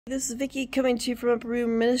This is Vickie coming to you from Upper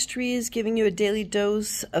Room Ministries, giving you a daily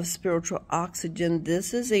dose of spiritual oxygen.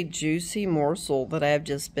 This is a juicy morsel that I have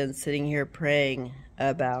just been sitting here praying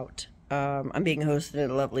about. I'm being hosted in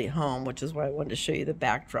a lovely home, which is why I wanted to show you the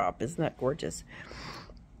backdrop. Isn't that gorgeous?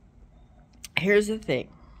 Here's the thing.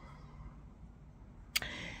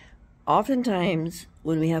 Oftentimes,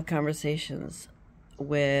 when we have conversations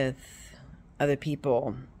with other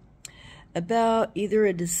people about either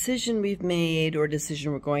a decision we've made or a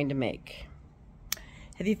decision we're going to make,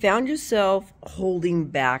 have you found yourself holding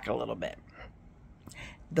back a little bit?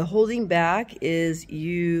 The holding back is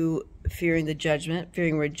you fearing the judgment,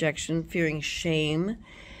 fearing rejection, fearing shame,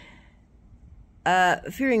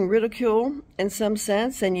 fearing ridicule in some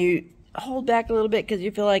sense, and you hold back a little bit because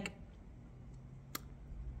you feel like,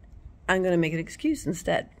 I'm going to make an excuse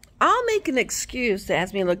instead. I'll make an excuse to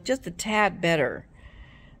ask me to look just a tad better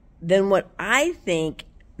than what I think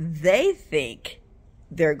they're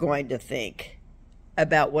going to think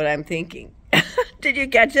about what I'm thinking. Did you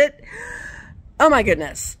catch it? Oh my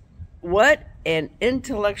goodness. What an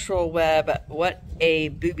intellectual web. What a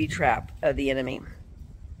booby trap of the enemy.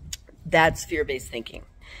 That's fear-based thinking.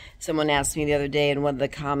 Someone asked me the other day in one of the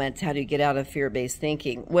comments, how do you get out of fear-based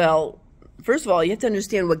thinking? Well, first of all, you have to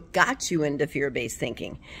understand what got you into fear-based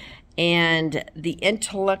thinking. And the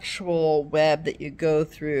intellectual web that you go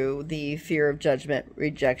through, the fear of judgment,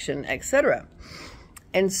 rejection, etc.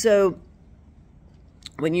 And so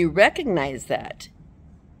when you recognize that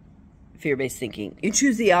fear-based thinking, you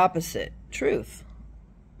choose the opposite, truth.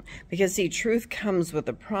 Because see, truth comes with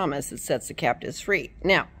a promise that sets the captives free.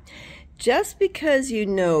 Now, just because you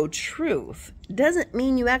know truth doesn't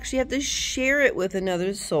mean you actually have to share it with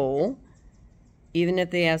another soul, even if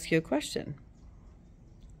they ask you a question.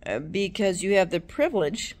 Because you have the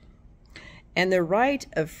privilege and the right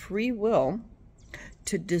of free will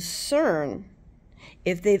to discern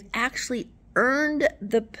if they've actually earned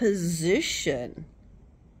the position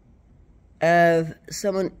of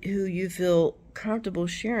someone who you feel comfortable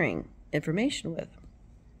sharing information with.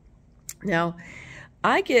 Now,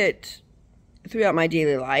 I get throughout my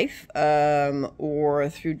daily life or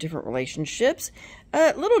through different relationships,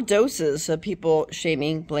 little doses of people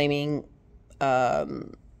shaming, blaming,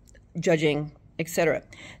 judging, etc.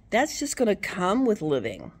 That's just going to come with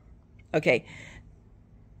living. Okay.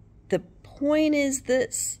 The point is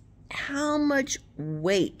this: how much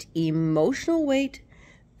weight, emotional weight,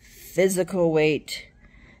 physical weight,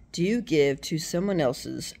 do you give to someone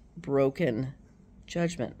else's broken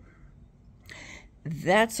judgment?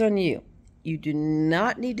 That's on you. You do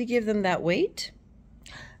not need to give them that weight.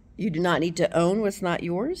 You do not need to own what's not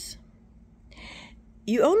yours.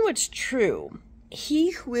 You own what's true.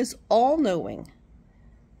 He who is all-knowing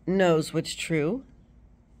knows what's true,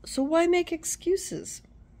 so why make excuses?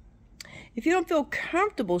 If you don't feel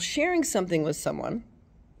comfortable sharing something with someone,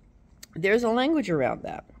 there's a language around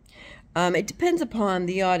that. It depends upon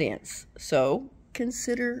the audience, so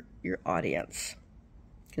consider your audience.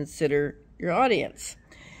 Consider your audience.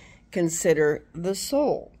 Consider the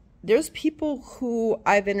soul. There's people who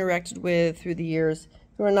I've interacted with through the years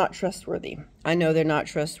who are not trustworthy. I know they're not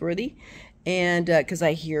trustworthy. And because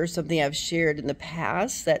I hear something I've shared in the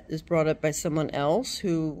past that is brought up by someone else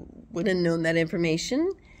who wouldn't have known that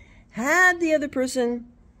information, had the other person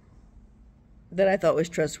that I thought was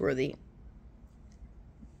trustworthy,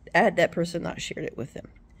 had that person not shared it with them.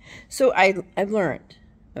 So I've learned,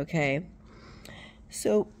 okay?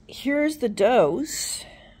 So here's the dose.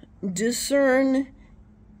 Discern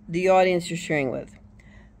the audience you're sharing with.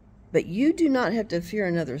 But you do not have to fear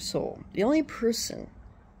another soul. The only person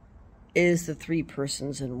is the three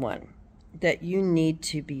persons in one that you need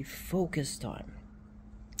to be focused on.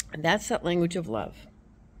 And that's that language of love.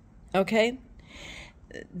 Okay?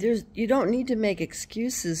 You don't need to make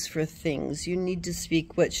excuses for things. You need to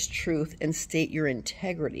speak what's truth and state your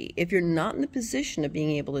integrity. If you're not in the position of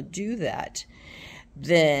being able to do that,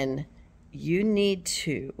 then you need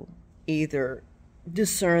to either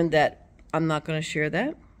discern that I'm not going to share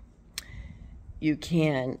that. You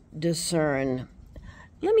can discern,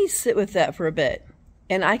 let me sit with that for a bit,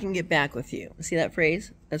 and I can get back with you. See that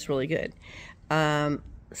phrase? That's really good.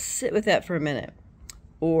 Sit with that for a minute.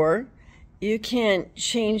 Or you can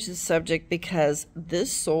change the subject because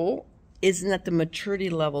this soul isn't at the maturity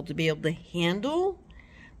level to be able to handle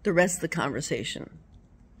the rest of the conversation.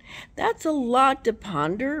 That's a lot to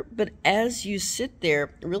ponder, but as you sit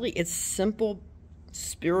there, really it's simple,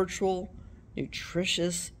 spiritual,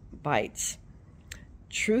 nutritious bites.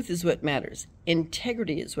 Truth is what matters.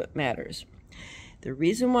 Integrity is what matters. The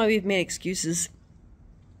reason why we've made excuses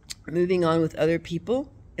moving on with other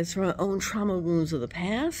people is from our own trauma wounds of the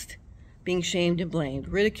past, being shamed and blamed,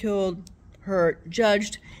 ridiculed, hurt,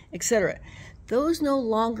 judged, etc. Those no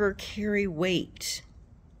longer carry weight.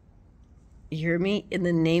 You hear me? In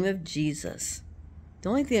the name of Jesus. The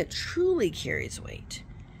only thing that truly carries weight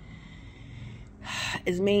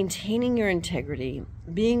is maintaining your integrity,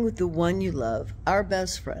 being with the one you love, our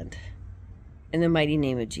best friend, in the mighty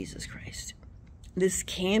name of Jesus Christ. This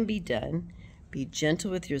can be done. Be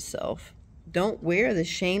gentle with yourself. Don't wear the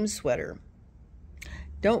shame sweater.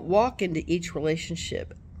 Don't walk into each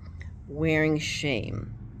relationship wearing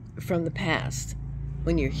shame from the past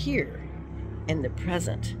when you're here in the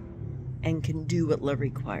present and can do what love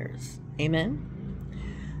requires. Amen?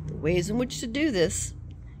 The ways in which to do this,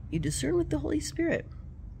 you discern with the Holy Spirit.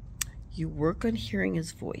 You work on hearing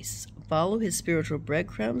his voice. Follow his spiritual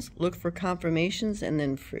breadcrumbs. Look for confirmations and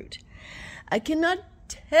then fruit. I cannot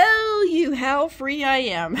tell you how free I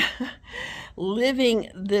am living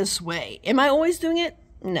this way. Am I always doing it?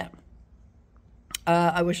 No.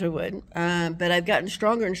 I wish I would. But I've gotten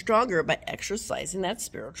stronger and stronger by exercising that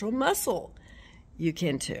spiritual muscle. You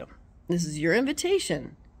can too. This is your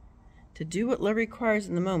invitation to do what love requires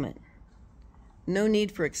in the moment. No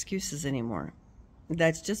need for excuses anymore.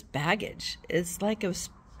 That's just baggage. It's like a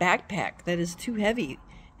backpack that is too heavy,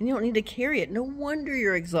 and you don't need to carry it. No wonder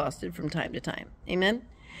you're exhausted from time to time. Amen?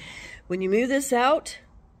 When you move this out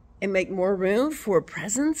and make more room for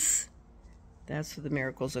presence, that's where the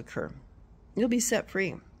miracles occur. You'll be set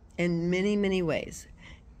free in many, many ways,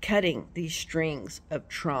 cutting these strings of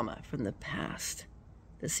trauma from the past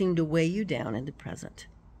that seem to weigh you down in the present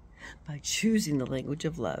by choosing the language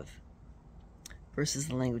of love versus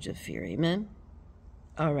the language of fear. Amen?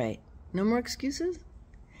 All right. No more excuses?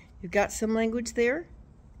 You've got some language there?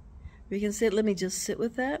 We can say, let me just sit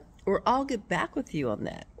with that, or I'll get back with you on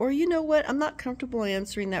that. Or you know what? I'm not comfortable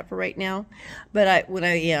answering that for right now, but when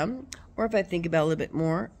I am, or if I think about it a little bit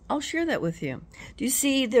more, I'll share that with you. Do you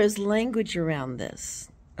see there's language around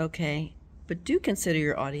this? Okay. But do consider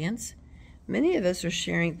your audience. Many of us are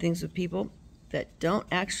sharing things with people that don't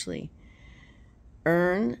actually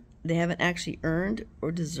earn, they haven't actually earned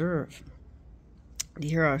or deserve to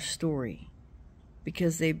hear our story,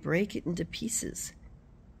 because they break it into pieces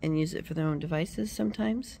and use it for their own devices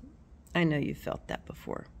sometimes. I know you've felt that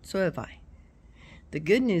before. So have I. The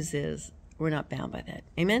good news is we're not bound by that.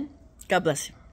 Amen? God bless you.